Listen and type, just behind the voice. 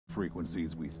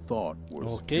frequencies we thought were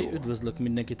Oké, secure. üdvözlök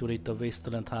mindenkit úr itt a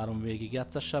Wasteland 3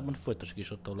 végigjátszásában. Folytassuk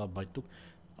is ott, ahol abba hagytuk.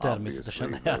 Természetesen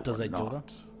Obviously, lejárt they az were egy óra.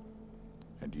 not.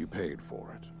 And you paid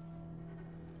for it.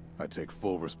 I take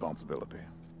full responsibility.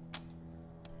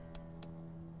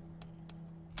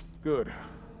 Good.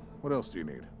 What else do you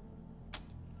need?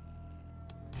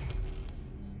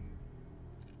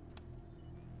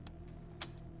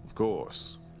 Of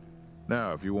course.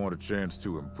 Now, if you want a chance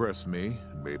to impress me,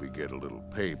 and maybe get a little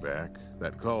payback,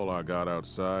 that call I got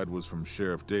outside was from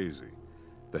Sheriff Daisy,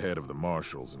 the head of the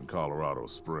marshals in Colorado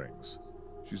Springs.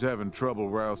 She's having trouble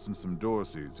rousting some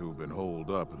Dorseys who've been holed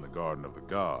up in the Garden of the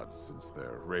Gods since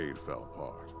their raid fell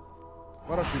apart.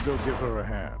 Why don't you go give her a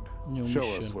hand? New Show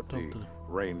mission. us what the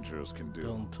Rangers can do.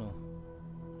 Don't.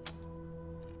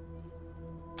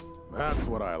 That's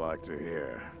what I like to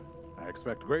hear. I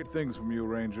expect great things from you,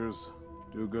 Rangers.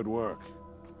 Do good work.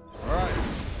 All right,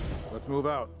 let's move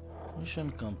out.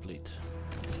 Mission complete.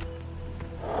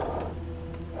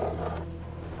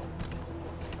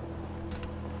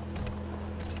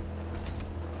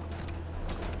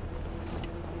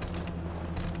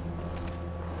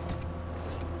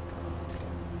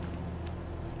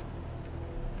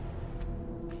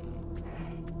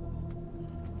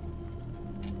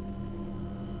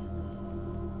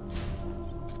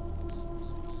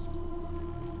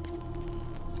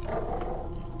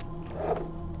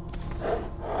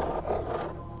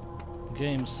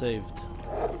 Game saved.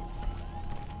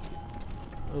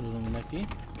 Örülünk neki.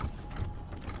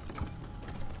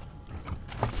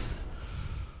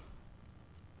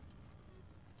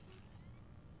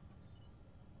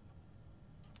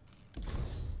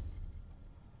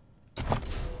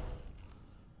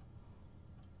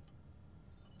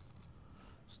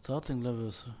 Starting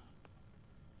levels.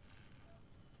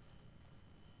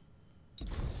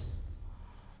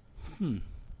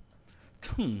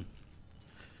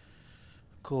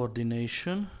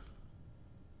 Coordination.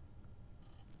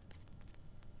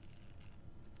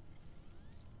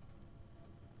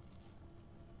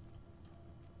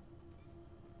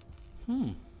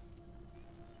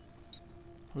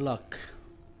 Luck.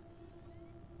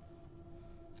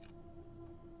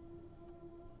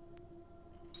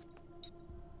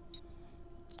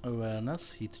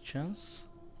 Awareness, hit chance.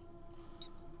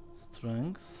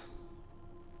 Strength.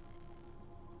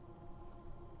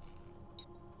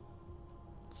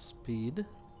 Speed,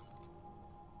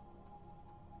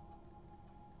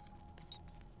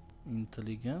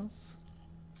 intelligence,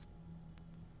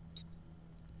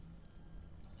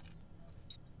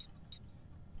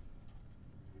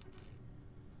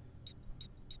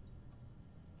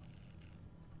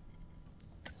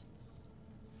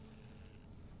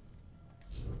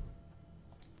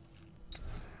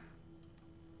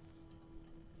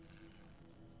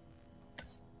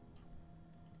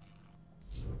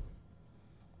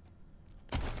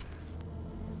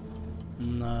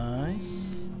 nice.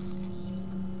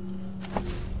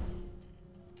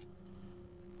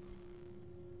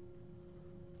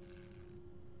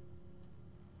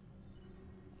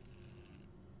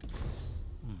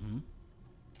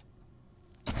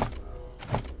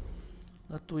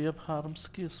 Lett újabb 3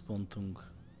 skills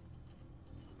pontunk.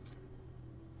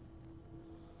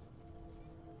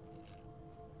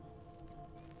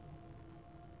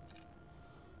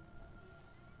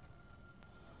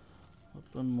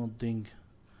 Open modding.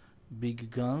 Big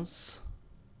guns.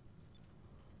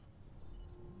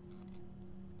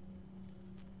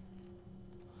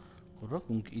 Akkor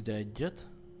rakunk ide egyet.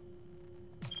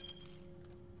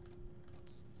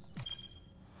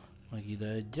 Meg ide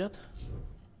egyet.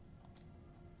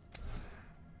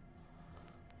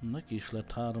 Neki is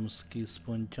lett 3 skills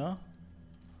pontja.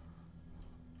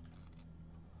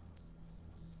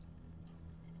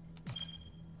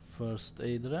 First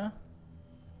aidre.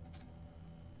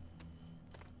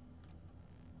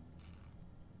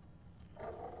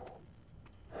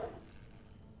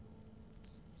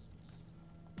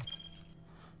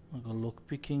 Meg a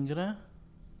lockpickingre.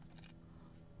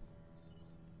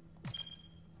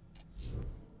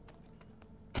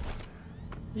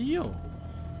 Jó.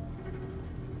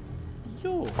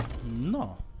 Jó.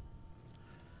 Na.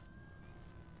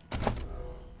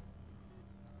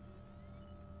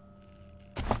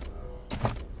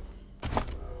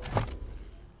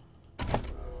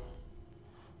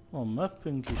 Van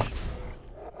mappünk is.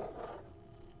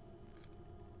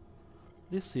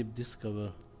 Receive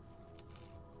discover.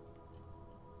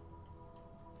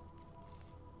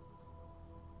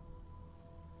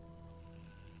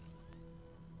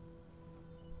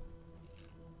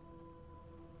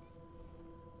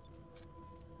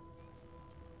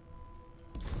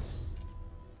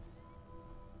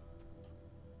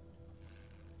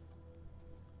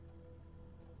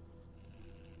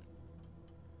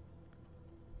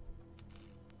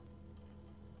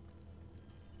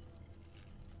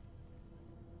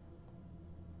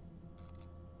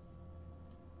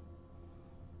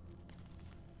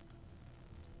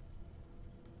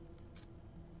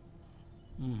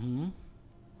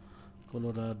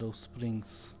 Colorado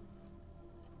Springs.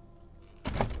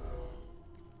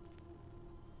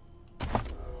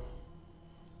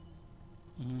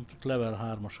 Csak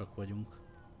level 3-asak vagyunk.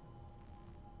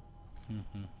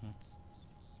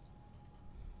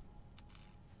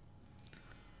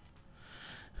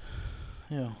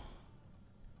 Jó.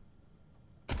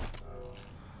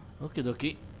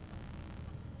 Okidoki.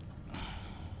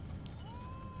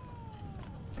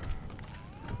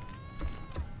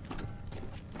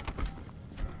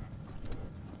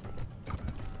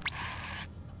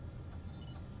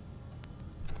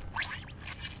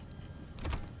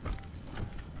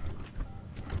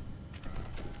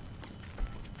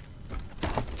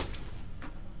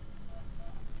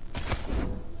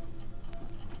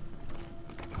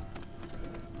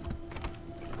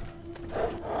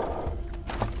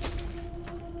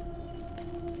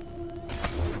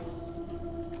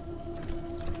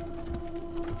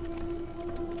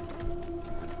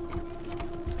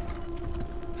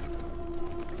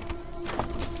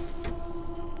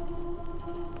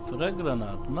 Frag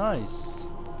granát, nice!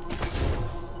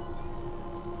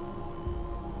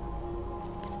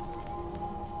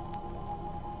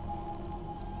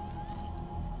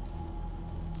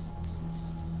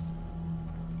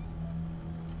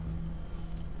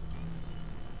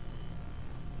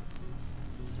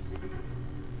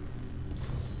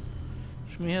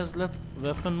 És mihez lett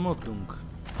weapon modunk?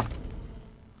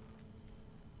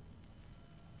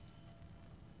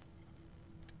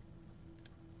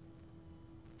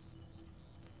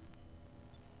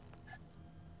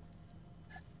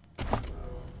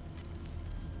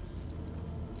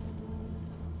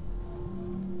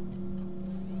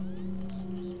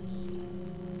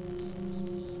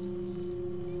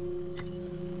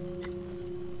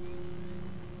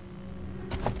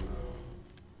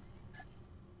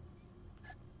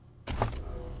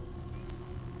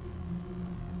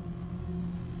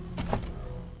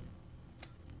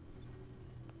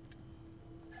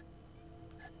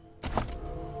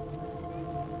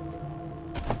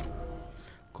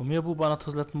 Akkor mi a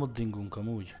bubánathoz lett moddingunk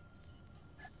amúgy?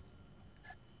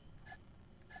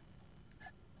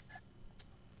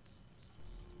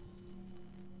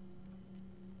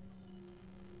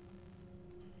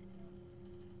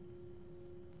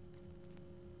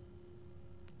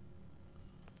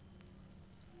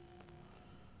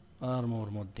 Armor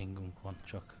moddingunk van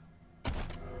csak.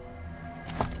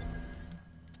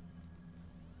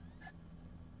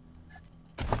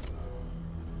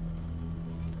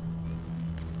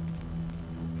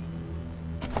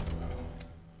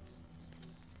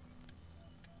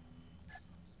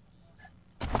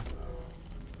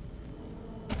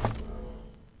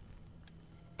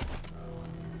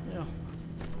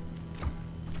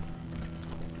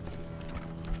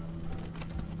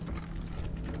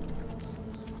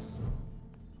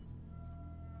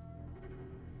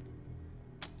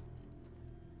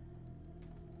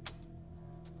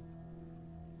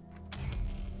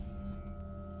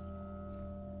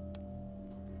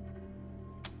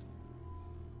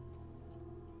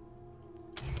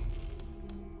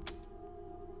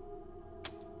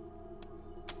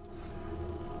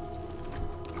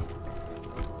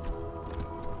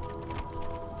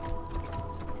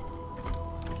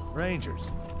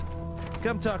 Rangers,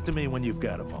 come talk to me when you've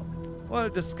got a moment.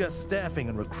 Want to discuss staffing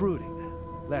and recruiting,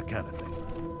 that kind of thing.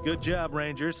 Good job,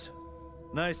 Rangers.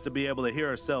 Nice to be able to hear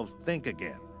ourselves think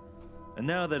again. And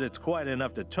now that it's quiet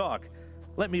enough to talk,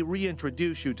 let me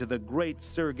reintroduce you to the great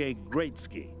Sergei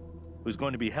Greatsky, who's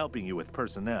going to be helping you with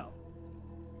personnel.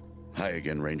 Hi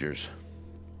again, Rangers.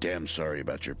 Damn sorry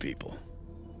about your people.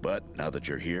 But now that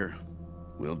you're here,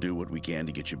 we'll do what we can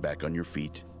to get you back on your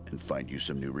feet and find you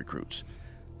some new recruits.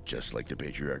 Just like the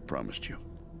Patriarch promised you.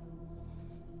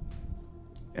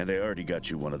 And I already got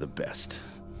you one of the best.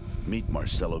 Meet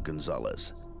Marcelo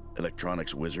Gonzalez,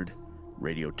 electronics wizard,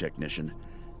 radio technician,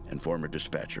 and former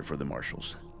dispatcher for the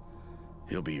Marshals.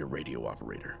 He'll be your radio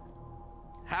operator.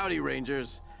 Howdy,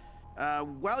 Rangers.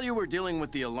 While you were dealing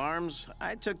with the alarms,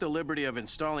 I took the liberty of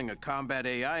installing a combat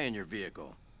AI in your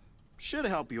vehicle. Should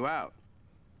help you out.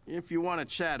 If you want to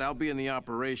chat, I'll be in the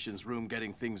operations room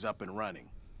getting things up and running.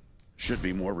 Should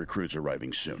be more recruits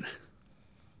arriving soon.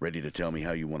 Ready to tell me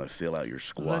how you want to fill out your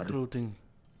squad? Recruiting.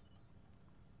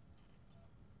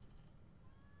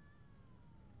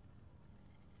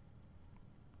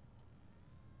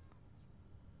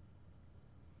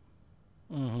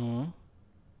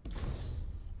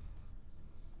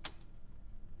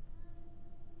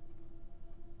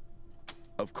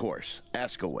 Of course.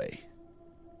 Ask away.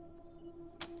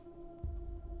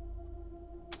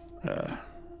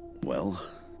 Well...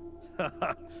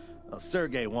 Well,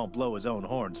 Sergei won't blow his own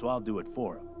horn, so I'll do it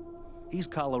for him. He's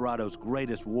Colorado's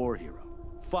greatest war hero.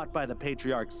 Fought by the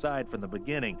Patriarch's side from the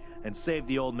beginning and saved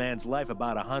the old man's life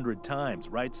about 100 times,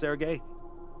 right, Sergei?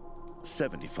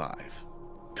 75.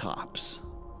 Tops.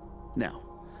 Now,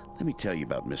 let me tell you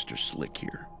about Mr. Slick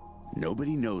here.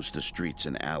 Nobody knows the streets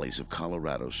and alleys of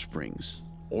Colorado Springs,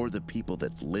 or the people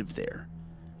that live there,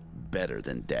 better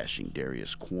than dashing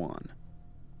Darius Kwan.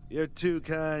 You're too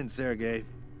kind, Sergei.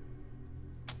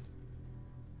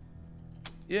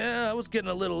 Yeah, I was getting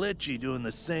a little itchy doing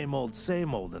the same old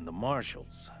in the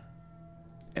marshals.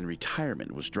 And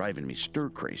retirement was driving me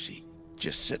stir-crazy.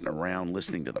 Just sitting around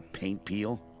listening to the paint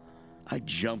peel. I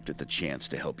jumped at the chance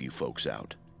to help you folks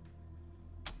out.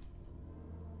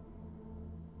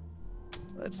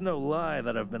 It's no lie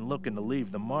that I've been looking to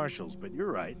leave the marshals, but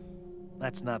you're right.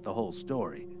 That's not the whole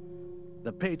story.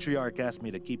 The Patriarch asked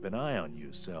me to keep an eye on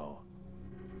you, so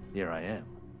here I am.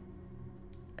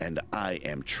 And I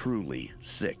am truly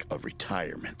sick of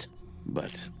retirement.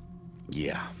 But,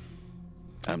 yeah,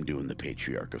 I'm doing the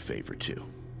Patriarch a favor too.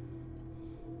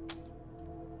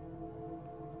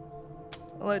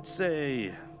 Let's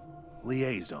say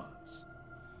liaisons.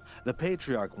 The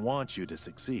Patriarch wants you to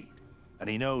succeed, and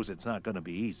he knows it's not going to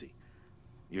be easy.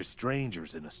 You're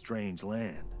strangers in a strange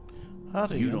land.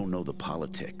 You don't know the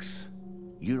politics.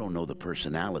 You don't know the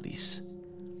personalities.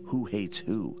 Who hates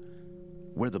who?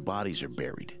 Where the bodies are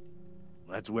buried.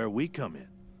 That's where we come in.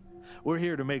 We're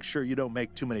here to make sure you don't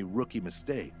make too many rookie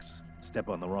mistakes, step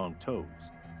on the wrong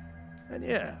toes. And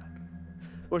yeah,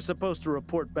 we're supposed to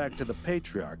report back to the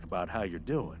Patriarch about how you're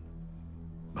doing.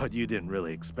 But you didn't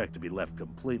really expect to be left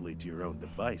completely to your own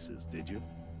devices, did you?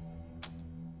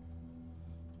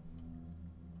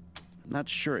 Not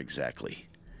sure exactly.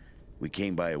 We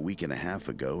came by a week and a half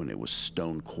ago and it was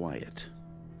stone quiet.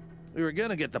 We were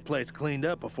gonna get the place cleaned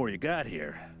up before you got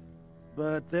here.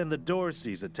 But then the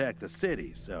Dorseys attacked the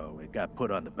city, so it got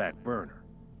put on the back burner.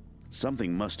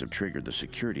 Something must have triggered the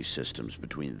security systems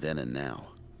between then and now.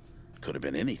 Could have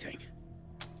been anything.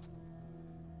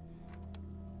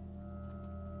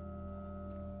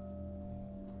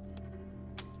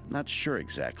 Not sure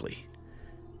exactly.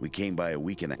 We came by a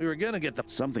week and We were gonna get the...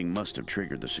 Something must have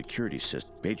triggered the security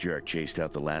system. Patriarch chased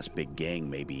out the last big gang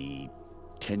maybe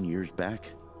 10 years back.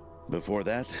 Before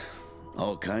that,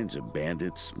 all kinds of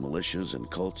bandits, militias, and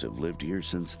cults have lived here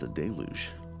since the deluge.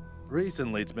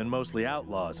 Recently, it's been mostly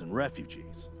outlaws and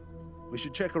refugees. We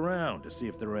should check around to see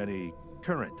if there are any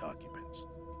current occupants.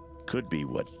 Could be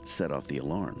what set off the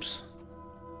alarms.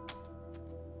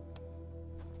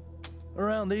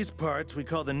 Around these parts, we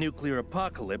call the nuclear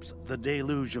apocalypse the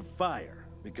deluge of fire,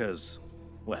 because,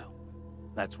 well,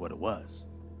 that's what it was.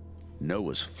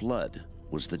 Noah's flood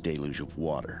was the deluge of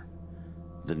water.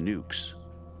 The nukes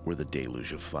were the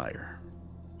deluge of fire.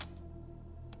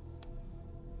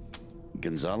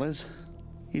 Gonzalez?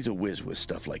 He's a whiz with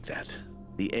stuff like that.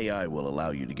 The AI will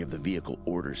allow you to give the vehicle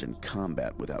orders in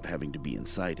combat without having to be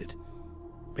inside it.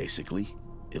 Basically,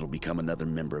 it'll become another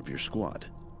member of your squad.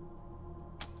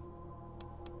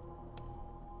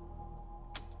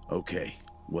 Okay,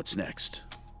 what's next?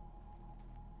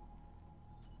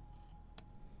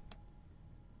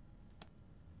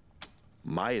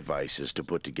 My advice is to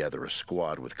put together a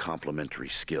squad with complementary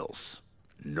skills.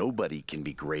 Nobody can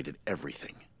be great at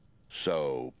everything.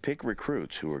 So, pick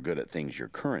recruits who are good at things your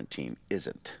current team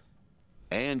isn't.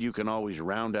 And you can always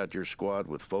round out your squad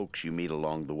with folks you meet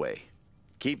along the way.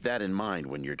 Keep that in mind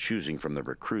when you're choosing from the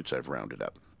recruits I've rounded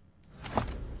up.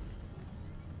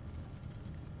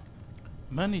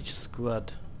 Manage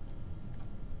squad.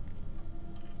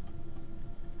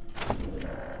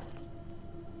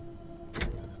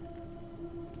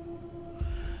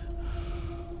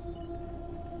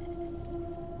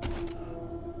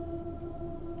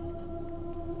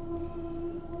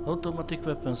 Automatic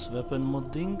weapons, weapon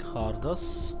modding,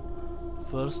 hardas,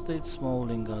 first aid,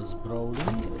 smalling az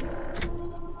brawling.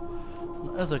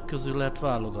 Na, ezek közül lehet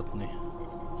válogatni.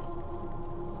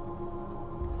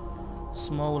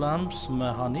 Small arms,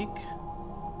 mechanic,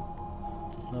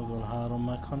 level 3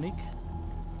 mechanic,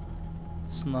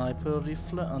 sniper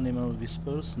rifle, animal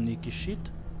whisper, sneaky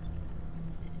shit.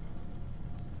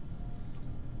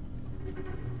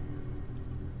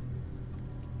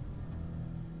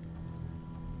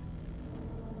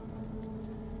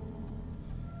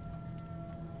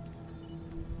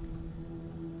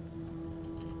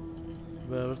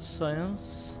 World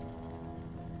science.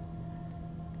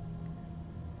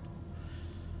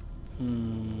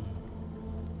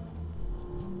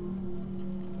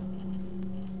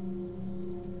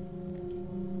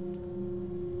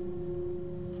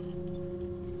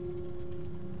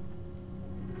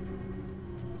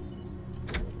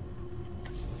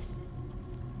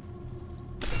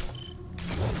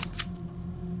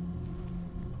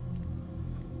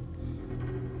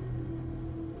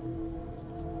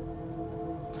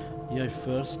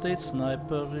 first aid,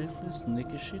 sniper rifle,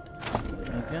 sneaky shit.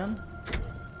 Igen.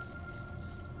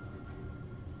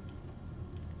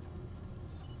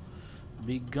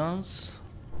 Big guns.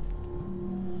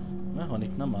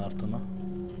 Mechanik nem ártana.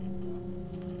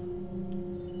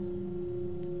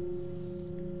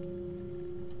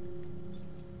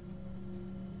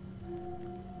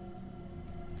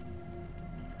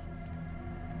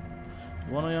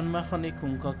 Van olyan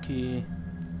mechanikunk, aki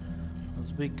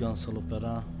az Big Guns-szal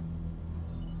operál.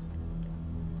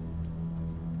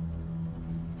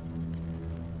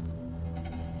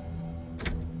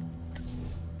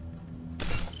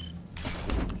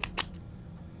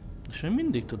 És mi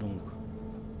mindig tudunk.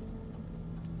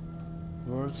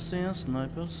 World Scene,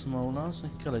 Sniper, Small Arms,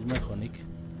 kell egy mechanik.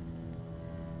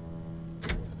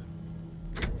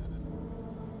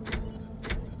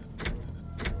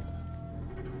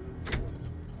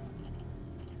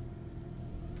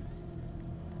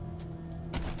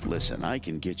 Listen, I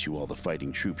can get you all the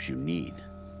fighting troops you need.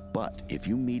 But if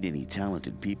you meet any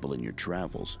talented people in your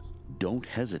travels, don't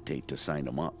hesitate to sign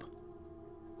them up.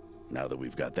 Now that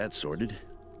we've got that sorted,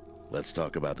 let's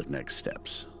talk about the next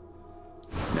steps.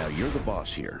 Now, you're the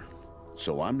boss here,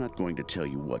 so I'm not going to tell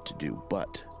you what to do,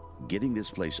 but getting this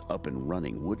place up and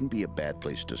running wouldn't be a bad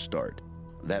place to start.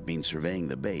 That means surveying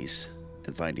the base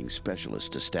and finding specialists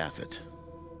to staff it.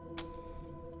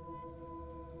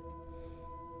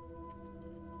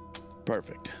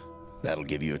 Perfect. That'll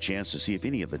give you a chance to see if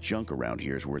any of the junk around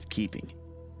here is worth keeping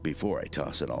before I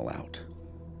toss it all out.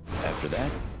 After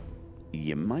that,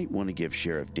 you might want to give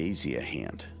Sheriff Daisy a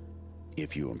hand.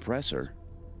 If you impress her,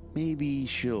 maybe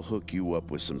she'll hook you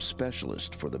up with some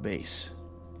specialists for the base.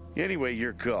 Anyway,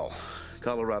 your call.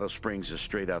 Colorado Springs is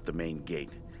straight out the main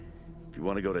gate. If you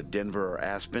want to go to Denver or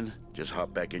Aspen, just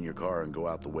hop back in your car and go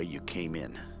out the way you came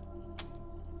in.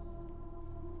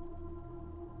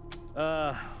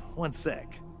 One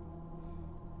sec.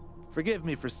 Forgive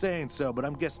me for saying so, but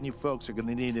I'm guessing you folks are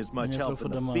gonna need as much help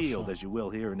in the field as you will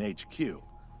here in HQ.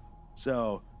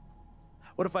 So,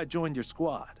 what if I joined your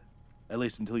squad? At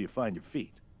least until you find your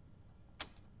feet.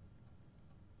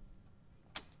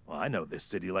 Well, I know this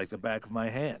city like the back of my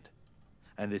hand.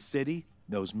 And this city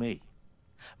knows me.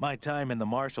 My time in the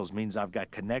Marshals means I've got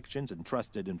connections and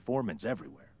trusted informants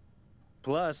everywhere.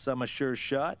 Plus, I'm a sure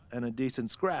shot and a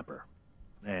decent scrapper.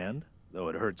 And, though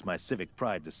it hurts my civic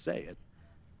pride to say it,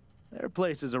 there are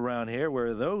places around here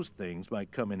where those things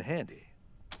might come in handy.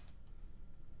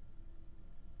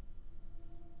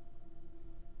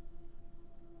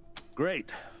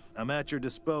 Great. I'm at your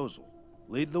disposal.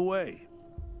 Lead the way.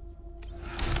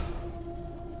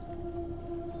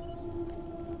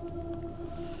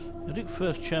 Rick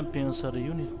first champions are a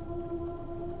unit.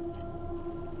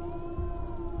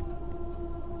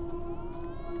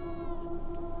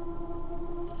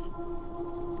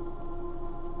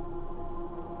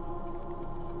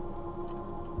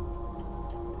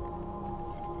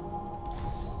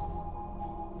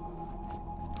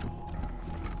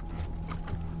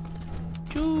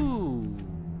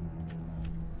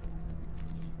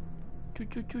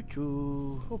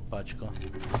 Hoppácska.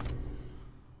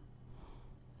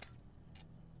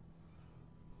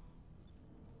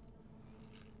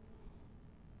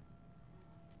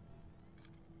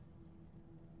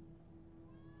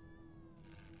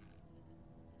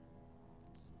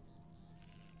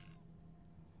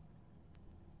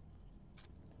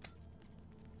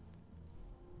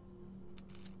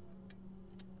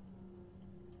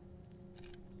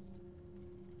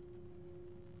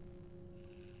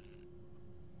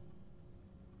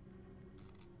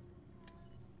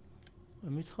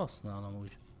 Mit használom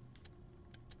úgy?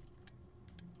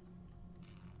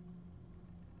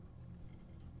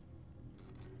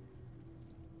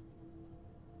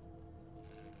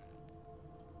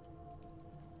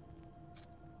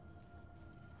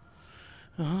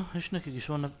 Aha, és nekik is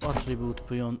vannak attribút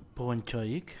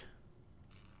pontjaik.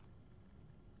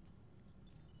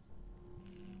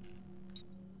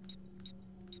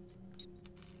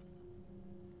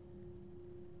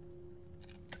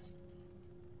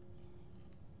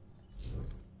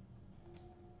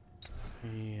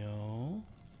 Jó.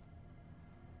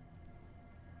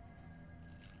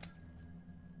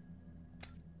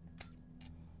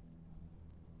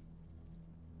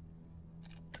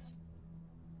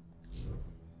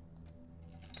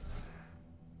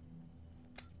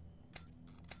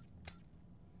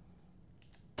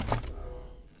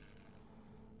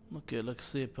 Na kérlek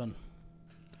szépen.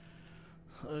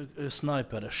 Ő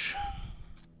sniperes.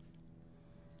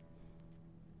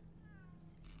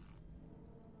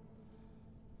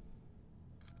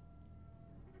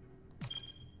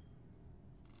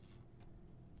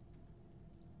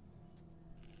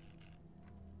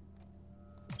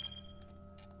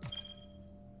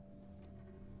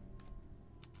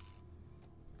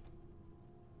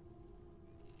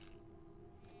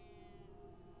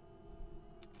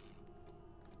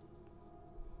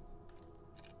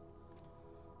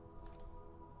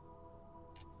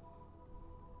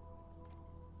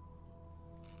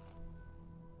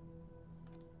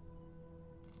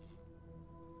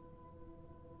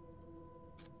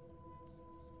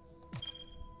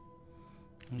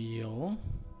 Jó.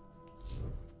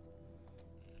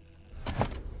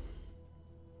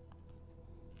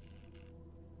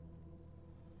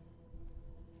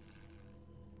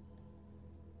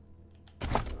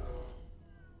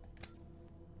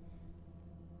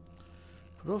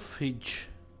 Profitj.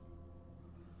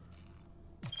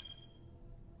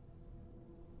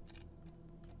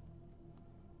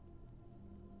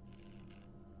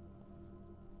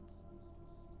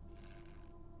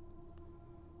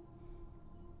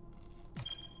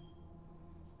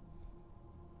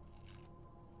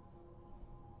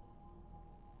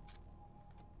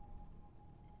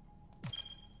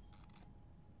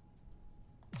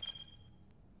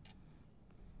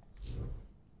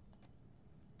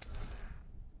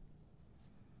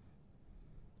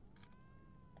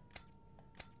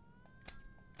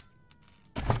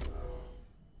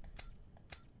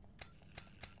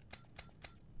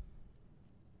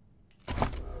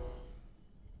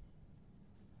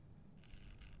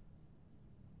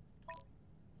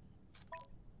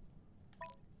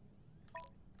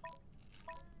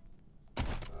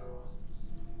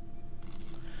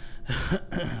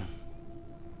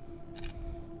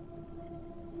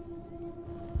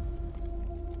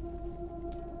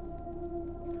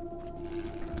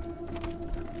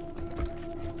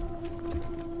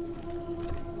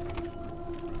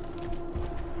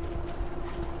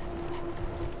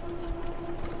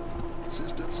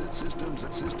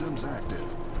 Systems active.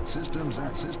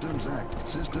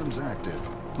 Systems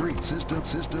active.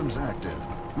 Systems active.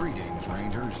 Greetings,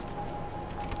 Rangers.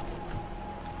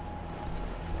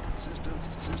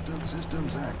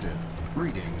 Systems active.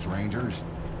 Greetings, Rangers.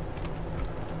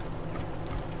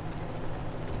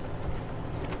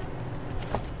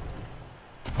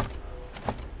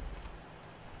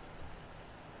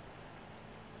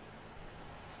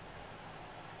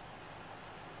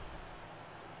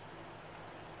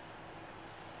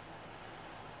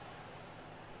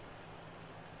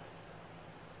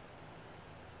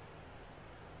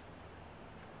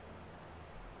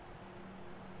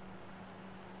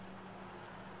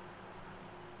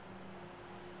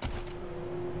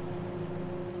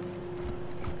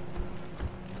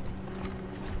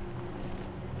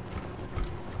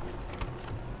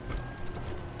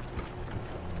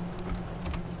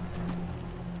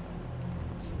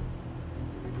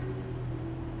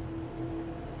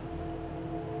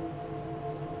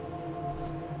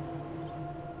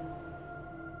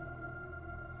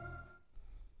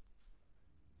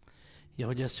 Ja,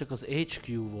 hogy ez csak az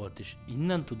HQ volt, és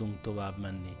innen tudunk tovább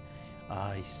menni.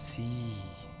 I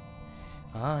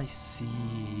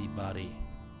see, buddy.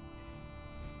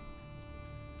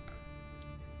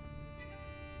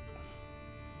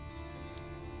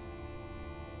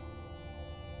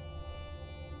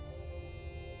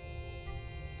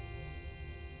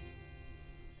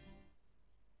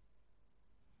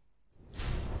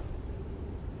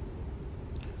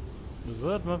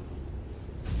 Good, man.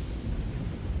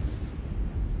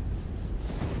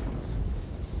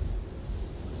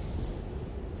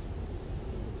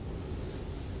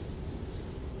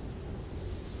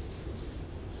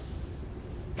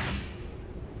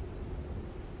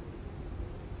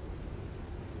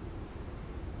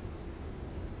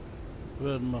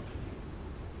 Vörd.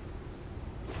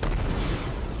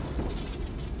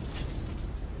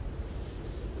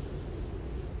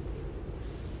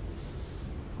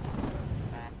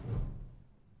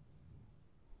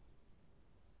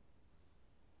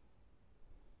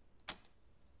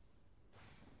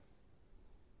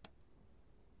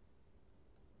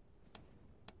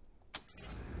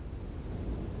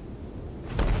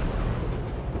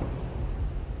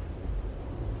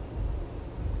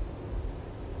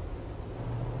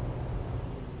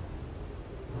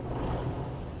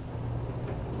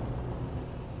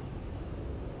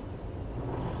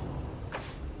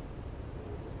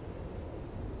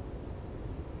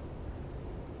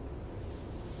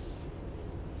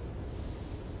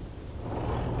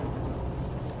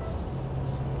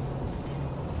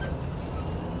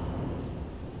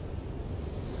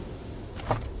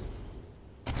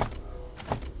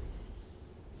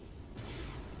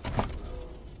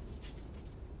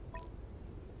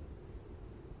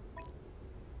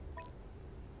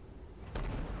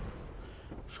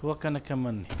 És hova kell nekem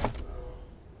menni?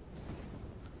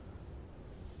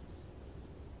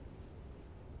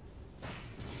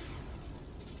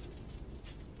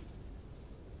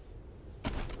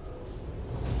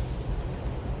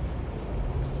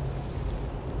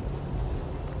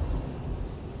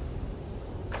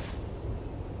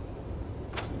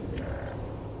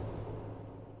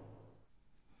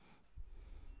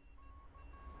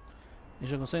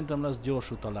 És akkor szerintem lesz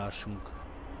gyors utalásunk.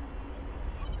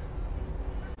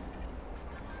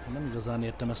 Nem igazán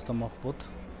értem ezt a mappot.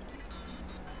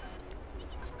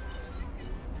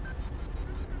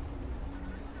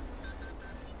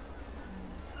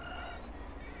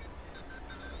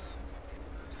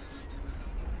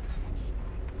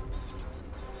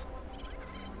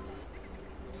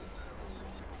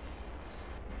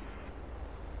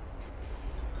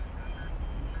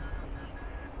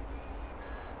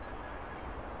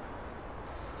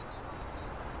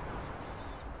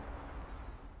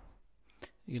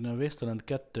 Igen, a Wasteland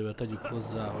 2-vel tegyük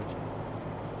hozzá, hogy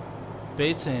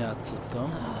PC-n játszottam.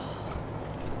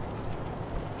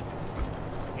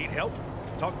 Need help?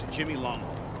 Talk to Jimmy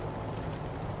Longhorn.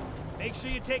 Make sure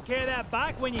you take care of that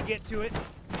bike when you get to it.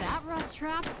 That rust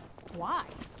trap? Why?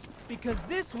 Because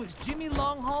this was Jimmy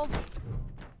Longhaul's...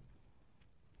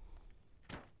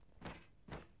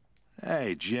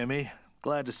 Hey, Jimmy.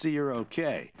 Glad to see you're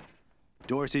okay.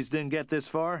 Dorsey's didn't get this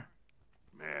far?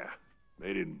 Nah,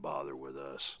 they didn't bother with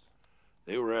us.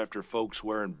 They were after folks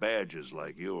wearing badges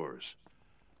like yours.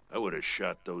 I would have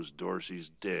shot those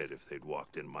Dorseys dead if they'd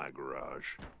walked in my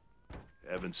garage.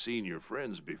 Haven't seen your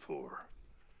friends before.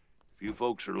 If you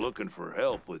folks are looking for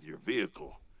help with your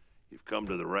vehicle, you've come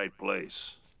to the right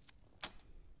place.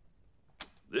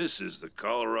 This is the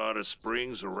Colorado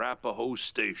Springs Arapahoe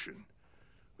Station.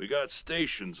 We got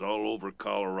stations all over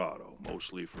Colorado,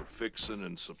 mostly for fixing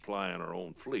and supplying our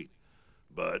own fleet.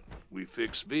 But we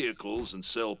fix vehicles and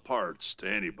sell parts to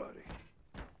anybody.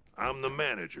 I'm the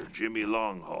manager, Jimmy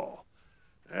Longhaul.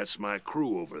 That's my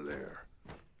crew over there.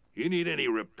 You need any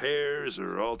repairs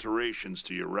or alterations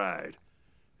to your ride,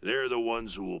 they're the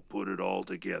ones who will put it all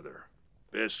together.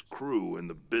 Best crew in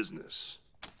the business.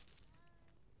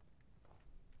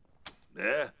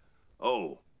 Yeah?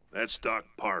 Oh, that's Doc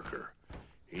Parker.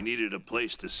 He needed a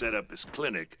place to set up his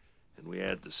clinic, and we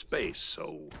had the space,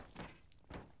 so...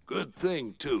 Good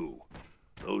thing, too.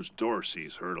 Those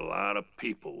Dorseys hurt a lot of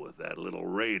people with that little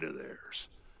raid of theirs.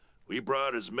 We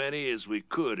brought as many as we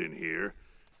could in here,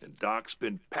 and Doc's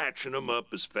been patching them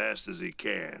up as fast as he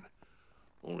can.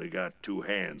 Only got 2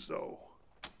 hands, though.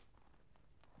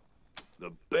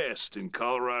 The best in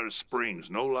Colorado Springs,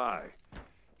 no lie.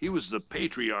 He was the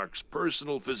Patriarch's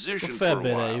personal physician for a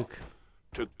while.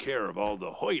 Took care of all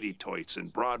the hoity-toits in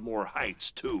Broadmoor Heights,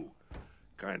 too.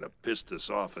 Kinda pissed us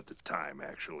off at the time,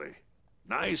 actually.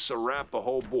 Nice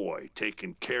Arapahoe boy,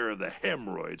 taking care of the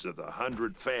hemorrhoids of the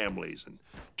 100 families and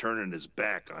turning his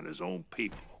back on his own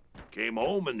people. Came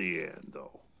home in the end,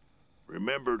 though.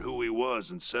 Remembered who he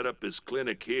was and set up his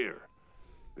clinic here.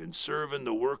 Been serving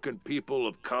the working people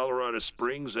of Colorado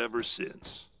Springs ever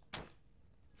since.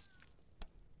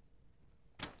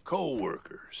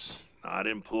 Co-workers, not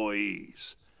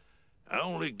employees. I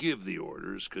only give the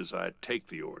orders 'cause I take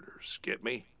the orders, get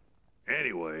me?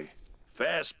 Anyway,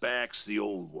 Fastback's the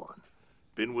old one.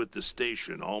 Been with the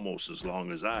station almost as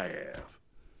long as I have.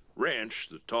 Wrench,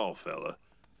 the tall fella,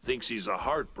 thinks he's a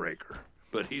heartbreaker,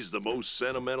 but he's the most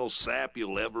sentimental sap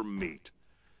you'll ever meet.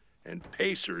 And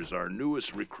Pacer's our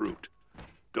newest recruit.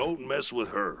 Don't mess with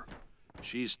her.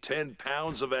 She's 10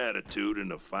 pounds of attitude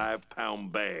in a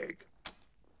 5-pound bag.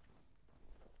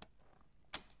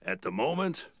 At the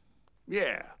moment,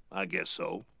 yeah, I guess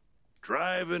so.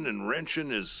 Driving and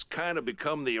wrenching has kind of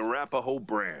become the Arapahoe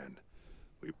brand.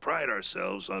 We pride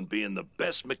ourselves on being the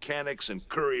best mechanics and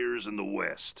couriers in the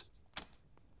West.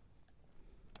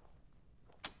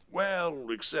 Well,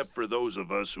 except for those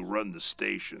of us who run the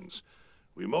stations,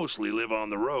 we mostly live on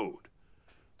the road.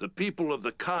 The people of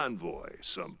the convoy,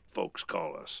 some folks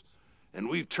call us. And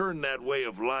we've turned that way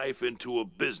of life into a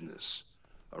business.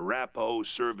 Arapahoe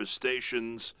Service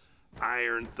Stations,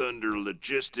 Iron Thunder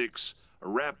Logistics,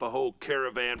 Arapahoe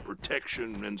Caravan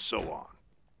Protection, and so on.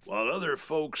 While other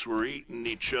folks were eating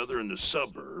each other in the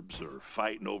suburbs or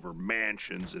fighting over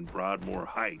mansions in Broadmoor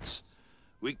Heights,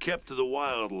 we kept to the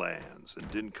wildlands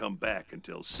and didn't come back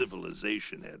until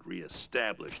civilization had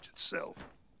reestablished itself.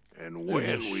 And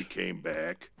when we came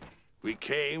back, we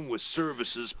came with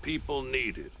services people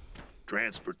needed.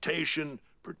 Transportation,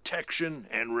 protection,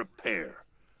 and repair.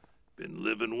 Been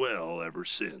living well ever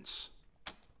since.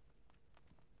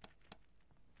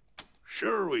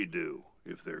 Sure we do,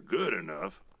 if they're good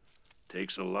enough.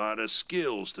 Takes a lot of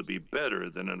skills to be better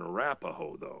than an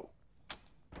Arapahoe, though.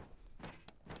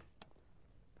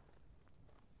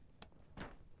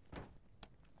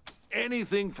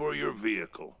 Anything for your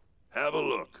vehicle. Have a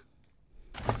look.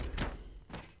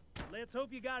 Let's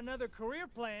hope you got another career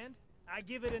planned. I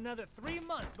give it another 3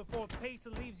 months before Pacer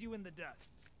leaves you in the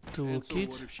dust. And so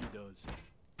what if she does?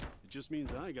 It just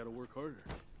means I gotta work harder.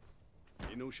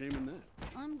 Ain't no shame in that.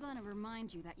 I'm gonna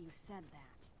remind you that you said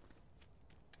that.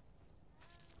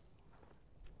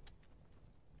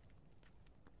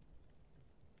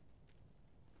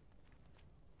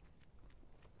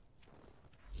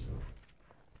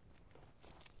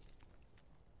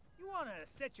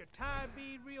 gotta set your tire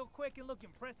bead real quick and look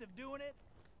impressive doing it?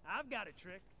 I've got a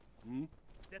trick.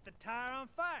 Set the tire on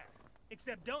fire.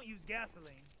 Except don't use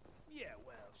gasoline. Yeah,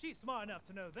 well, she's smart enough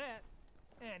to know that.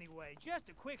 Anyway, just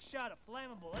a quick shot of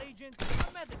flammable agent,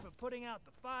 a method for putting out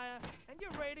the fire, and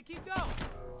you're ready to keep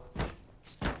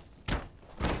going.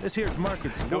 This here's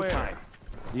Market Square. No time.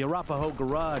 The Arapaho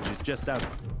garage is just out.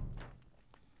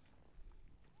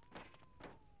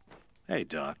 Hey,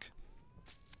 Doc.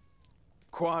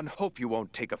 Quan, hope you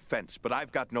won't take offense, but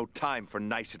I've got no time for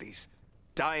niceties.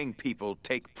 Dying people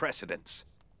take precedence.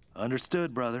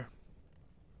 Understood, brother.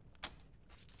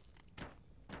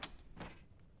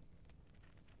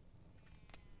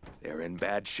 They're in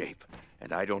bad shape,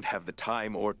 and I don't have the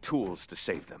time or tools to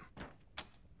save them.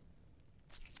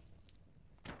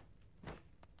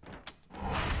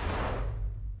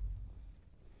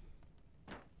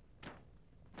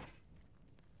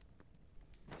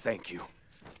 Thank you.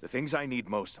 The things I need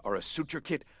most are a suture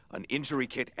kit, an injury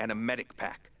kit, and a medic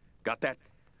pack. Got that?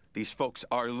 These folks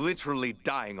are literally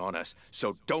dying on us,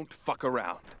 so don't fuck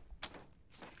around.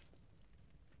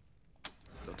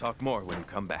 We'll talk more when you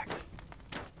come back.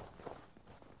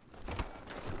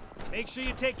 Make sure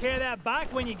you take care of that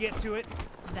bike when you get to it.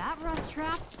 That rust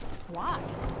trap? Why?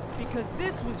 Because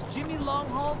this was Jimmy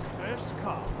Longhaul's first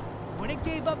car. When it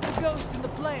gave up the ghost in the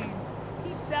plains,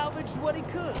 he salvaged what he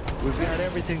could. We've got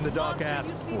everything the doc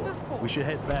asked for. We should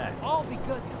head back. All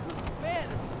because he couldn't bear to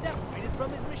be separated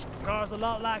from his machine. Car's a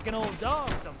lot like an old dog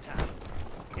sometimes.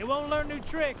 It won't learn new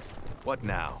tricks. What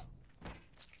now?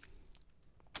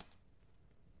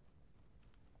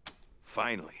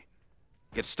 Finally.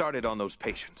 Get started on those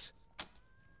patients.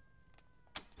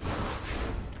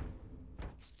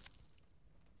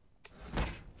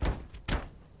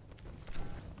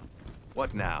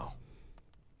 What now?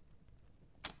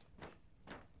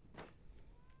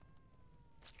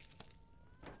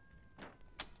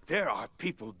 There are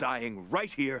people dying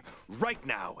right here, right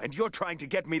now, and you're trying to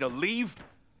get me to leave?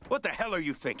 What the hell are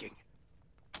you thinking?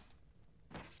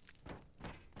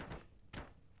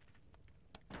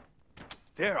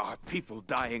 There are people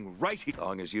dying right here.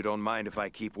 Long as you don't mind if I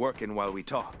keep working while we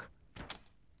talk.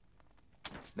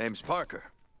 Name's Parker.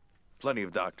 Plenty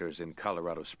of doctors in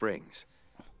Colorado Springs.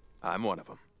 I'm one of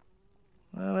them.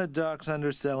 Well, the doc's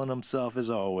underselling himself as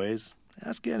always.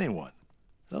 Ask anyone.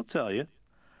 They'll tell you.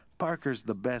 Parker's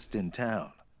the best in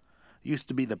town. Used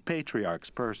to be the Patriarch's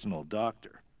personal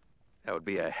doctor. That would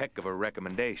be a heck of a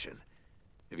recommendation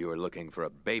if you were looking for a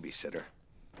babysitter.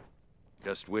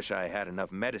 Just wish I had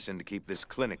enough medicine to keep this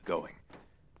clinic going.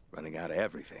 Running out of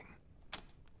everything.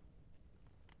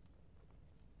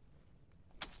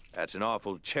 That's an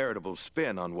awful charitable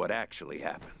spin on what actually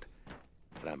happened.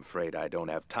 But I'm afraid I don't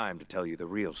have time to tell you the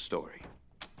real story.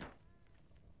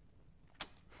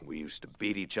 We used to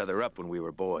beat each other up when we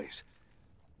were boys.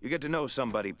 You get to know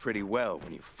somebody pretty well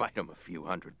when you fight them a few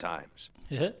hundred times.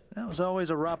 Yeah? That was always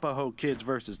Arapaho kids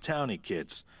versus townie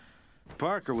kids.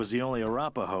 Parker was the only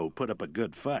Arapaho who put up a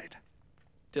good fight.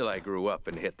 Till I grew up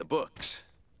and hit the books.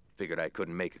 Figured I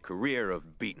couldn't make a career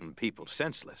of beating people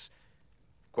senseless.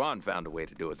 Quan found a way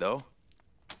to do it, though.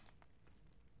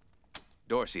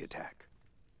 Dorsey attack.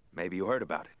 Maybe you heard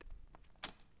about it.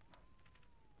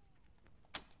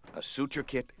 A suture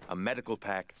kit, a medical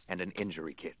pack, and an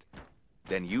injury kit.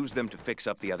 Then use them to fix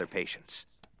up the other patients.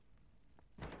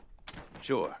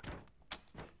 Sure.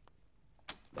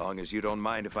 Long as you don't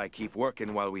mind if I keep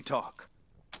working while we talk.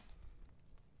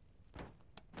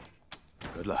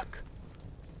 Good luck.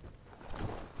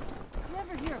 You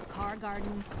ever hear of car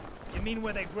gardens? You mean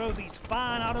where they grow these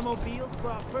fine automobiles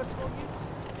for our personal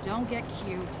use? Don't get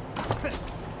cute.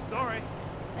 Sorry.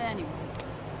 Anyway,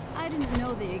 I didn't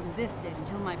know they existed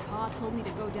until my pa told me to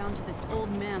go down to this old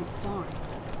man's farm.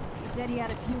 He said he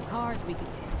had a few cars we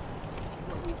could take.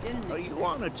 What we didn't Oh, expect you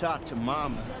want to talk to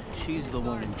Mama. She's the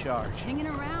one in charge. hanging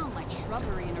around like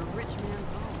shrubbery in a rich man's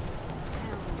home.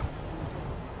 Now we must have some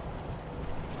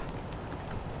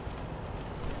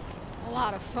good. A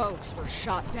lot of folks were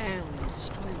shot down in the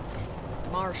street.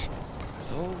 Marshals.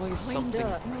 There's always Cleaned something.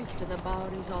 up most of the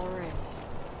bodies already.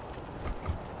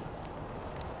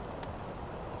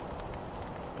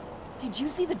 Did you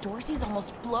see the Dorseys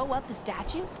almost blow up the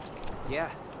statue? Yeah.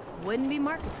 Wouldn't be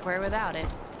Market Square without it.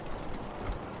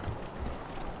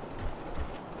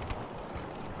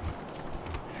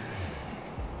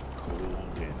 Cold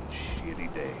and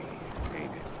shitty day,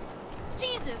 ain't it?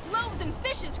 Jesus, loaves and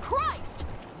fishes, Christ!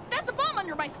 That's a bomb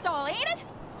under my stall, ain't it?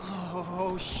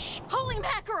 Oh, shh. Holy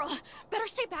mackerel! Better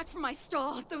stay back from my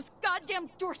stall. Those goddamn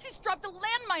Dorseys dropped a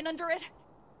landmine under it.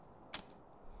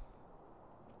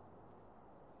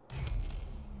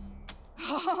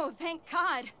 Oh, thank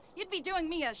God. You'd be doing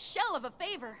me a shell of a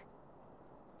favor.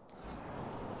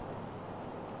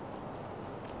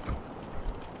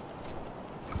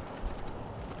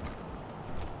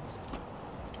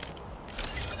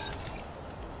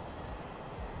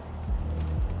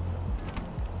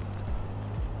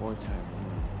 Wartime.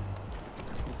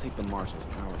 We'll take the marshals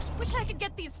and ours. Wish I could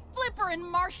get these Flipper and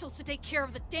marshals to take care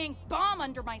of the dang bomb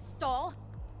under my stall.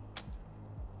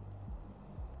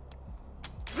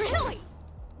 Really?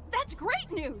 That's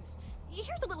great news!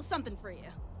 Here's a little something for you.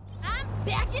 I'm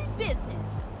back in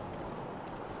business.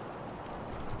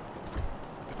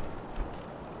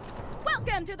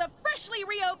 Welcome to the freshly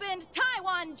reopened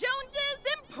Taiwan Jones's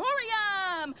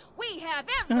Emporium! We have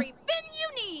everything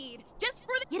you need, just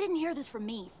for the— You didn't hear this from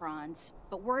me, Franz.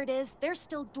 But word is, there's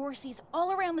still Dorseys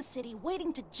all around the city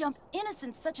waiting to jump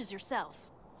innocents such as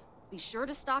yourself. Be sure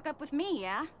to stock up with me,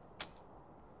 yeah?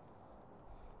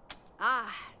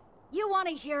 Ah, you want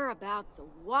to hear about the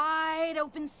wide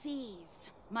open seas,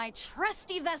 my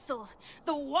trusty vessel,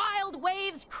 the wild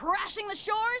waves crashing the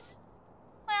shores?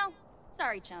 Well,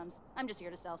 sorry, chums. I'm just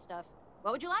here to sell stuff.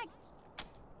 What would you like?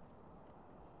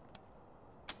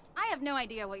 I have no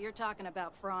idea what you're talking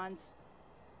about, Franz.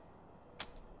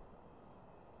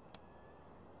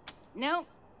 No.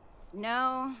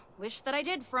 No. Wish that I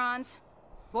did, Franz.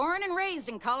 Born and raised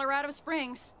in Colorado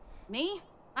Springs. Me?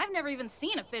 I've never even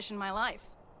seen a fish in my life.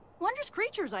 Wondrous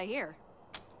creatures, I hear.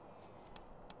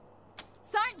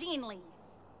 Sardinely.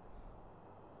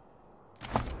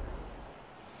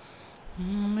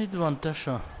 Mit van,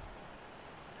 tesa?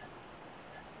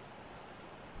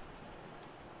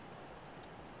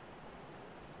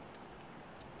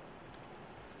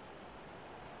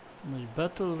 Egy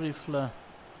battle rifle.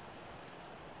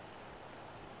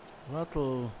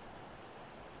 Rattle.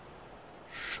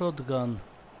 Shotgun.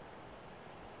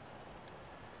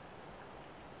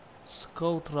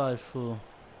 Scout rifle.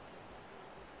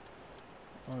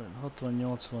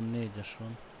 60-84-es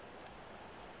van.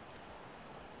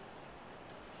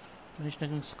 És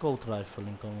nekünk scout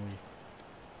rifle-ink amúgy.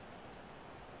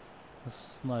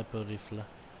 Ez sniper rifle.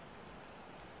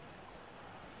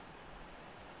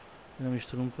 Nem is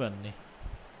tudunk venni.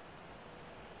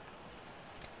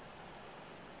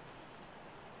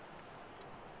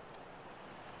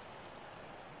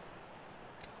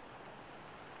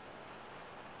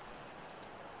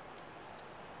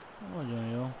 Nagyon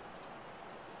jó.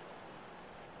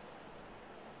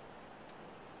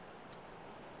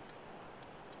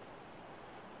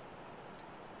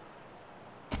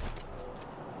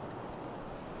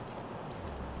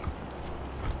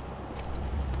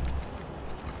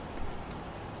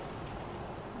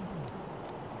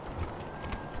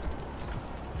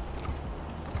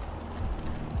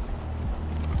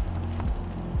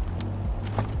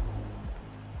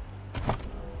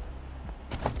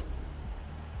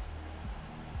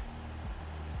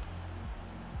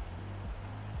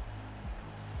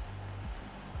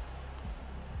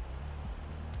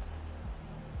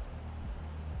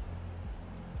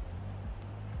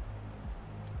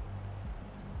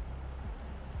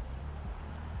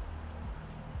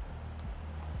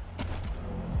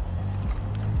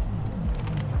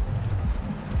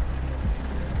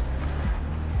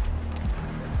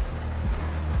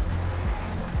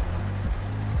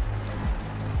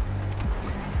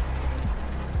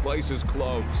 Place is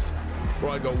closed.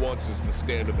 Where I go once is to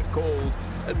stand in the cold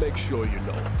and make sure you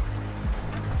know it.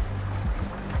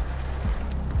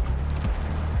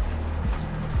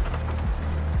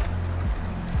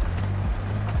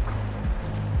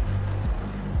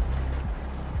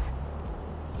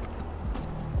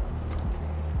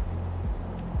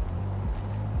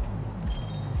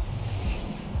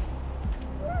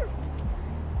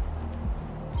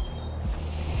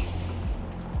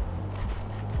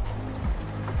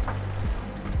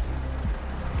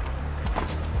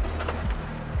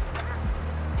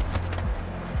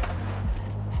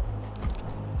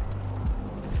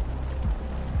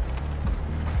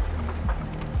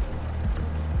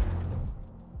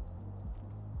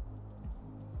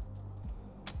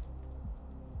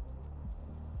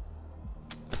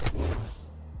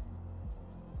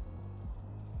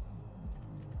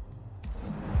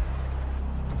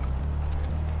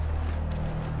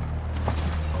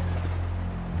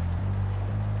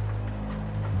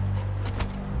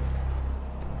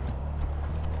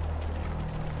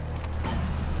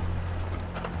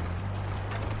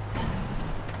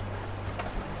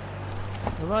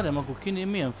 Várjam, akkor kinél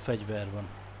milyen fegyver van?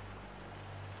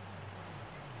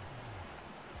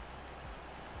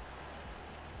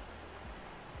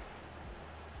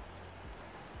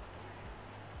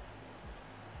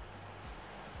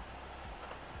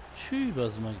 Hű,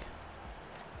 bazd meg!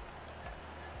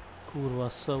 Kurva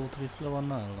assault rifle van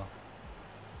nála.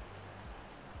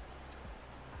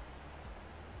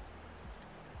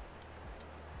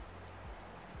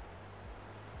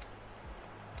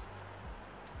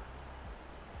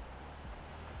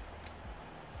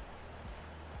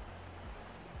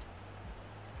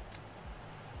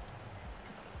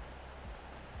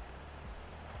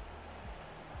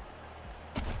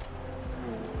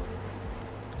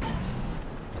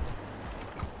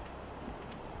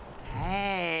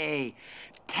 Hey,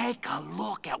 take a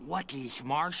look at what these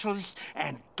marshals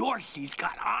and Dorsey's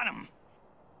got on them.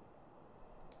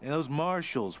 Those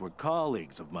marshals were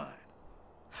colleagues of mine.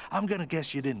 I'm gonna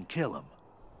guess you didn't kill them,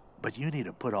 but you need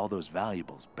to put all those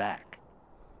valuables back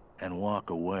and walk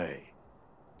away.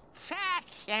 Fat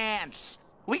chance.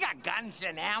 We got guns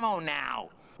and ammo now.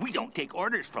 We don't take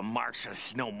orders from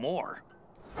marshals no more.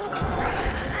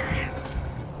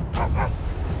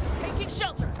 Taking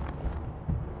shelter.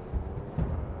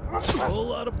 A whole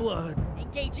lot of blood.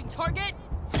 Engaging target.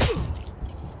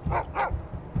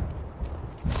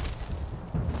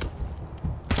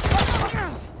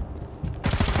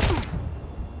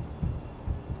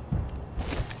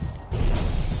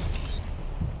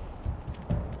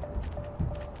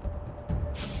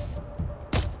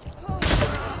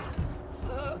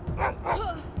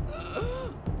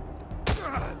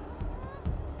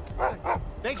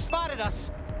 They've spotted us.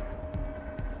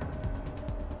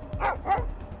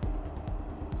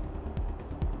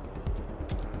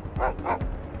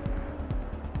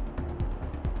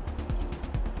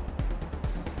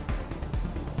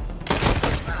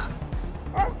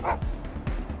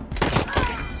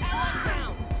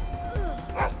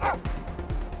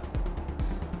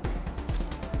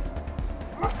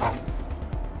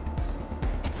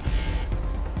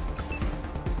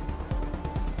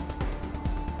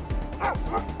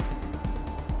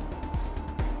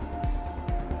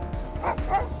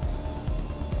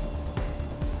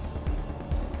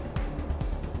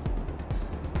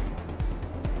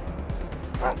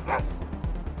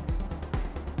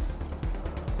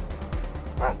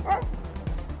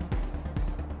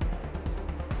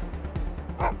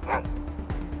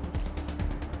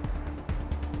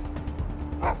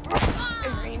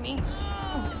 Amy,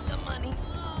 where's the money?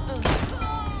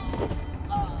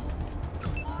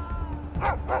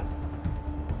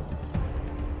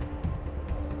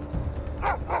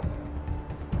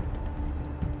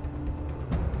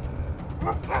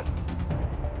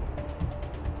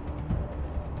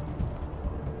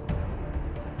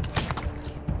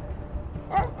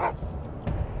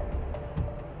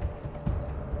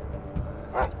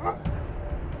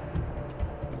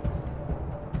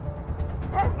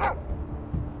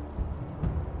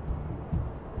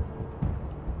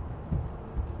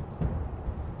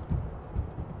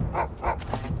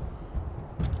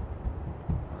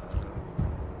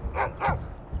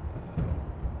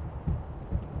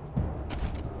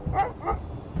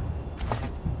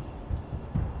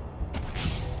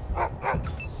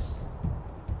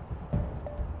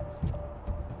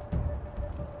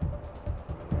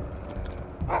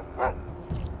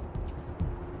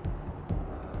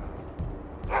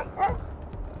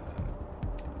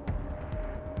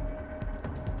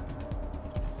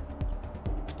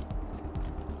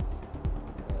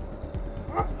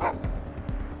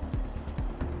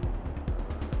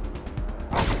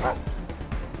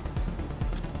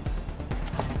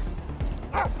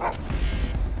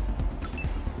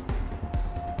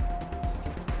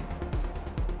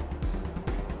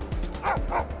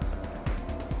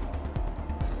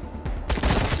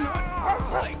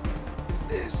 Like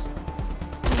this.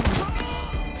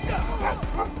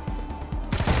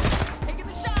 Taking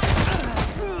the shot.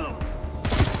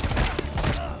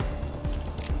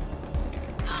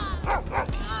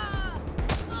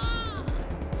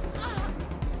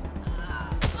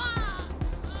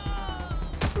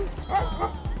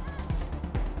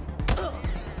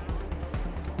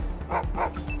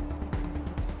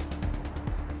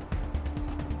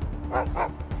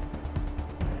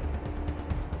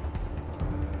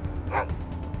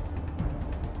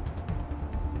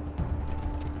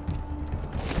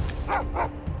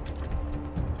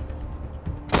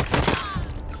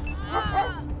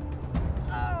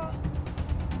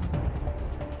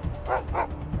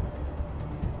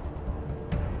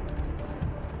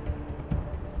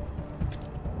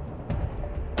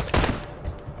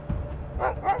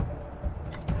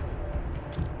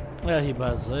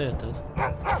 Elhibázza, érted?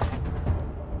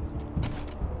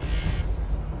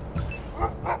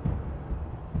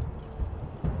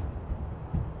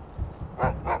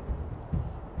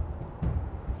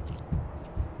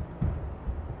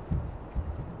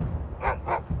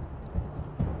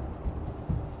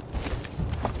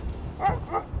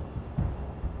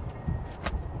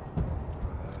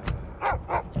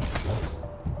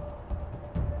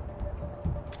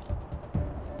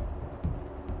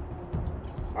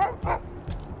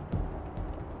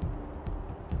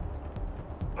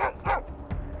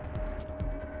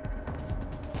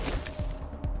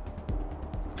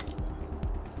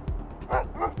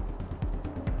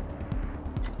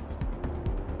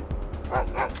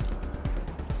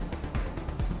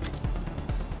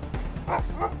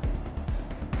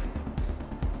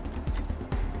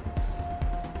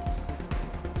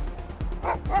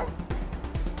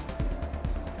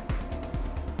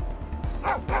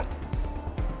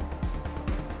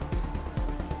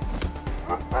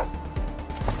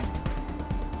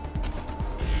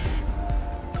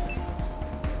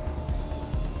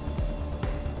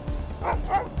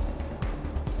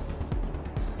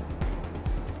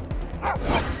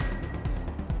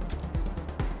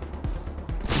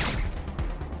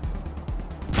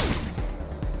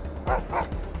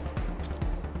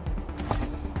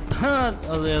 Hát,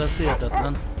 azért ez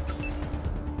hihetetlen.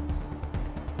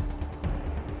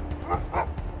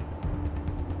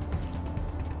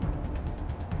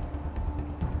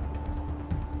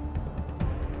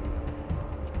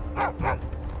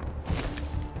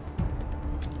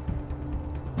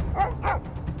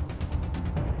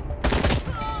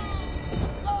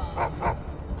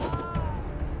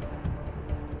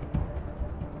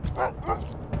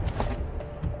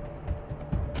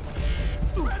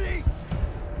 Ready!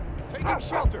 Taking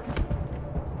shelter!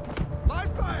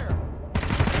 Live fire!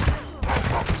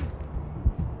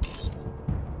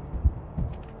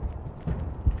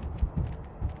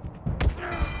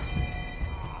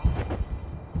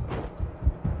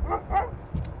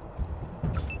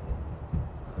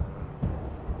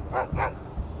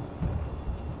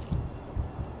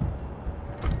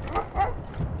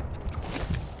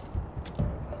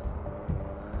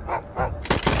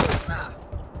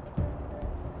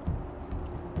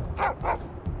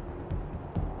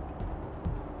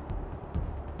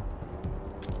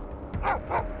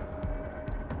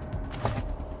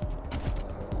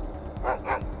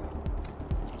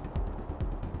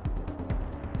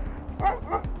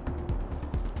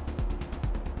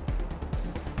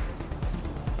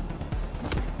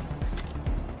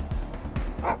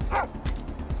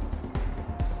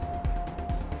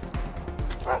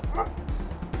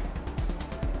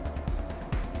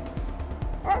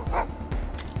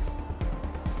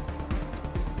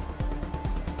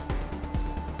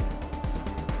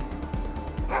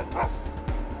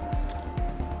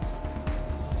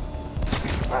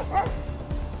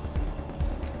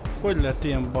 Hogy lett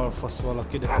ilyen balfasz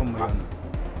valaki, de komolyan?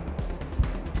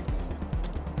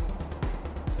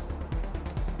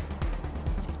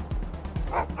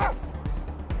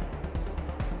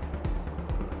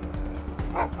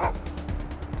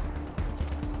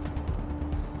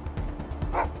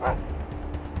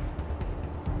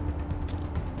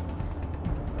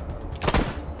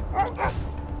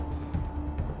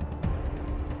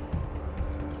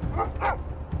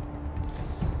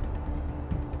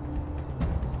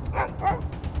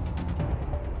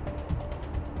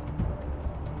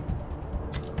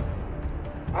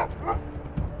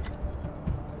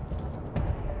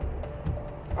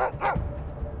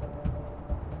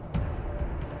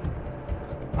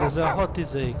 Ezzel 6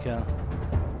 izé kell.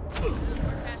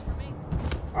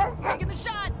 Taking the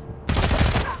shot.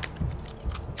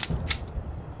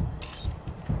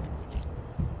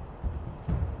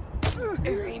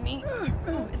 Bury me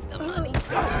with the money.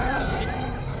 Shit.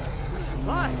 We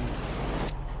survived.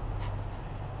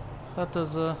 Hát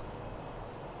ez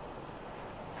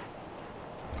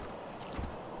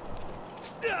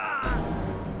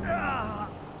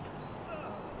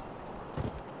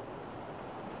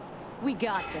We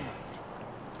got this.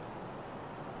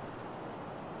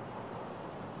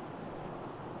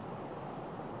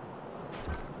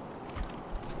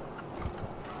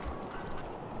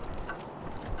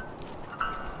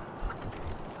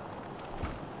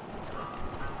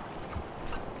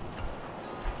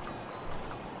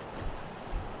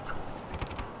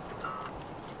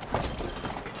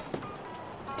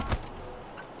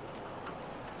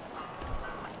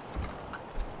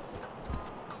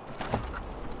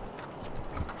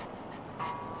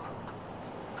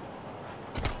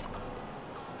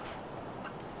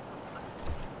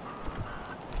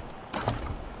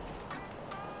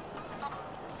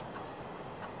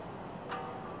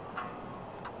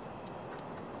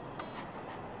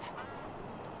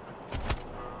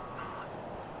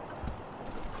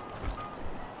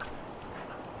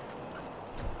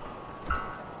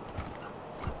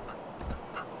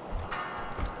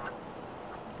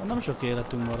 nem sok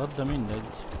életünk maradt, de mindegy.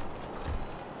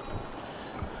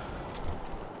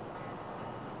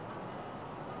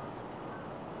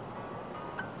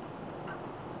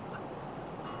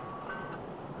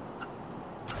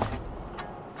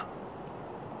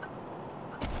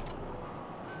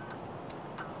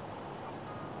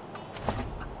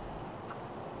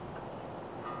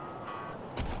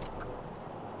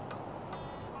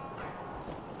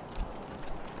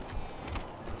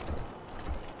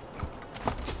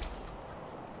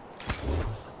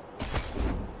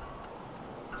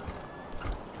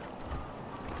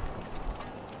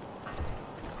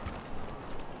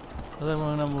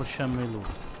 Ezekben nem volt semmi loot.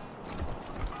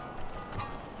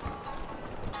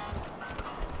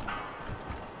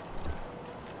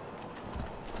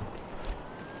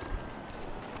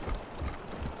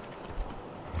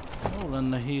 Jó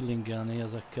lenne healingelni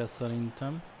ezekkel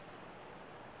szerintem.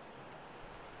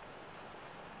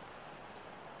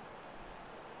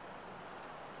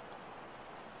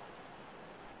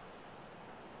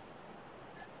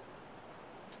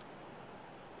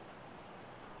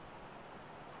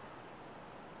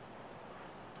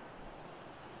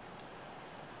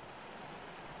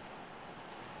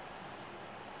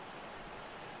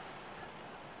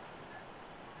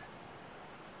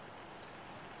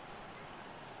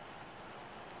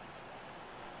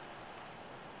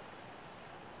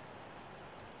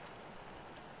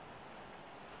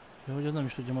 Jó, hogy az nem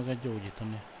is tudja magát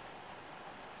gyógyítani.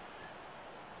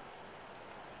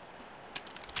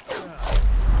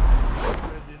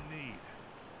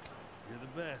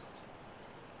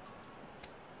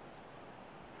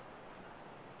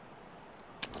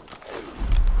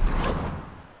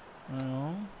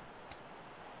 Jó.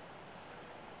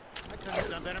 I couldn't have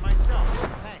done better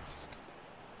myself. Thanks.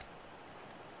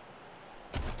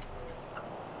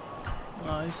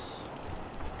 Nice.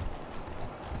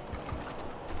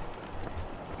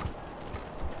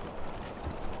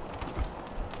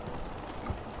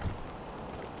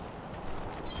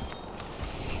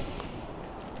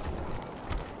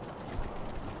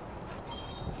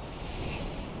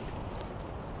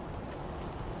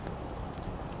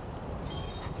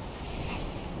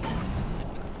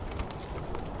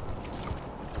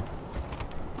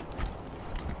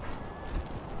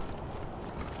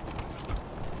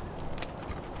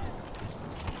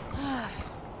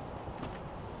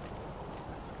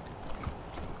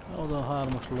 Oda a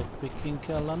 3-as lockpicking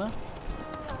kellene.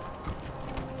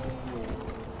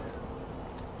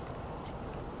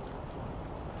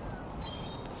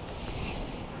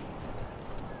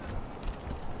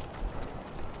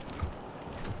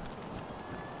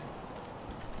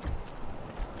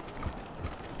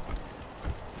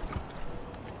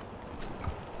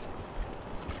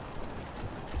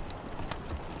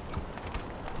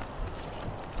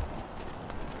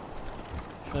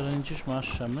 Erre nincs is más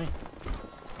semmi.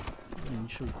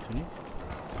 Nincs, úgy tűnik.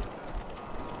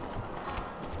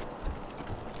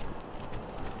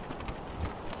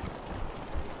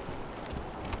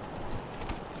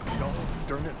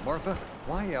 Darn it, Martha.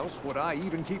 Why else would I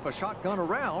even keep a shotgun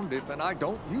around if I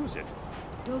don't use it?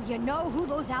 Do you know who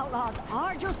those outlaws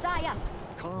are, Josiah?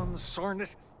 Consarn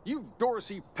it. You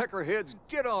Dorsey peckerheads,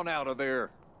 get on out of there.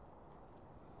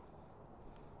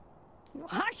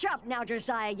 Hush up now,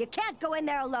 Josiah. You can't go in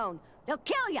there alone. They'll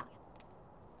kill you.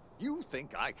 You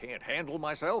think I can't handle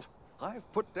myself?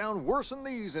 I've put down worse than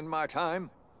these in my time.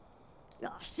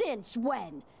 Oh, since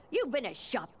when? You've been a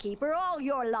shopkeeper all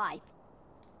your life.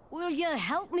 Will you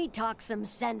help me talk some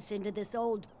sense into this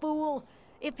old fool?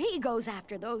 If he goes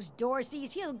after those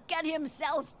Dorseys, he'll get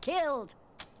himself killed.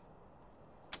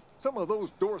 Some of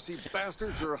those Dorsey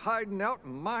bastards are hiding out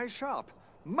in my shop.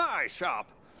 My shop!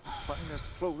 Finest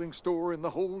clothing store in the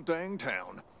whole dang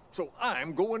town. So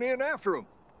I'm going in after them.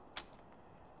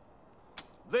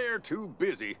 They're too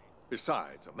busy.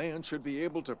 Besides, a man should be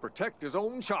able to protect his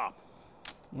own shop.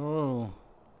 Oh.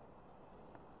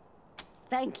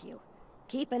 Thank you.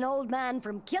 Keep an old man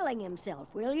from killing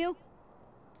himself, will you?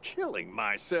 Killing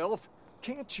myself?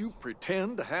 Can't you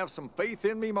pretend to have some faith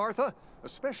in me, Martha?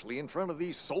 Especially in front of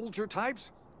these soldier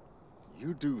types?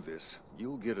 You do this,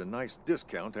 you'll get a nice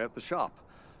discount at the shop.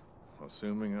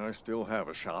 Assuming I still have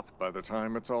a shop by the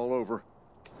time it's all over.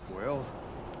 Well,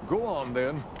 go on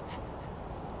then.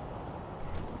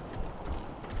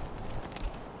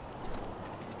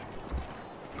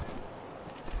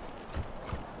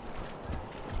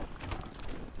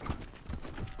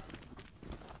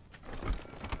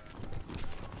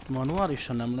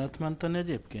 Manuálisan nem lehet menteni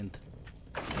egyébként?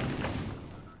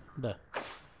 De.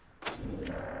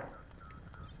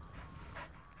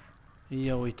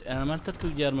 Jó, itt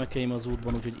elmentettük gyermekeim az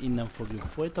útban, úgyhogy innen fogjuk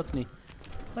folytatni.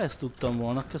 Ha ezt tudtam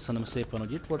volna, köszönöm szépen,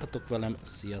 hogy itt voltatok velem,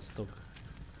 sziasztok!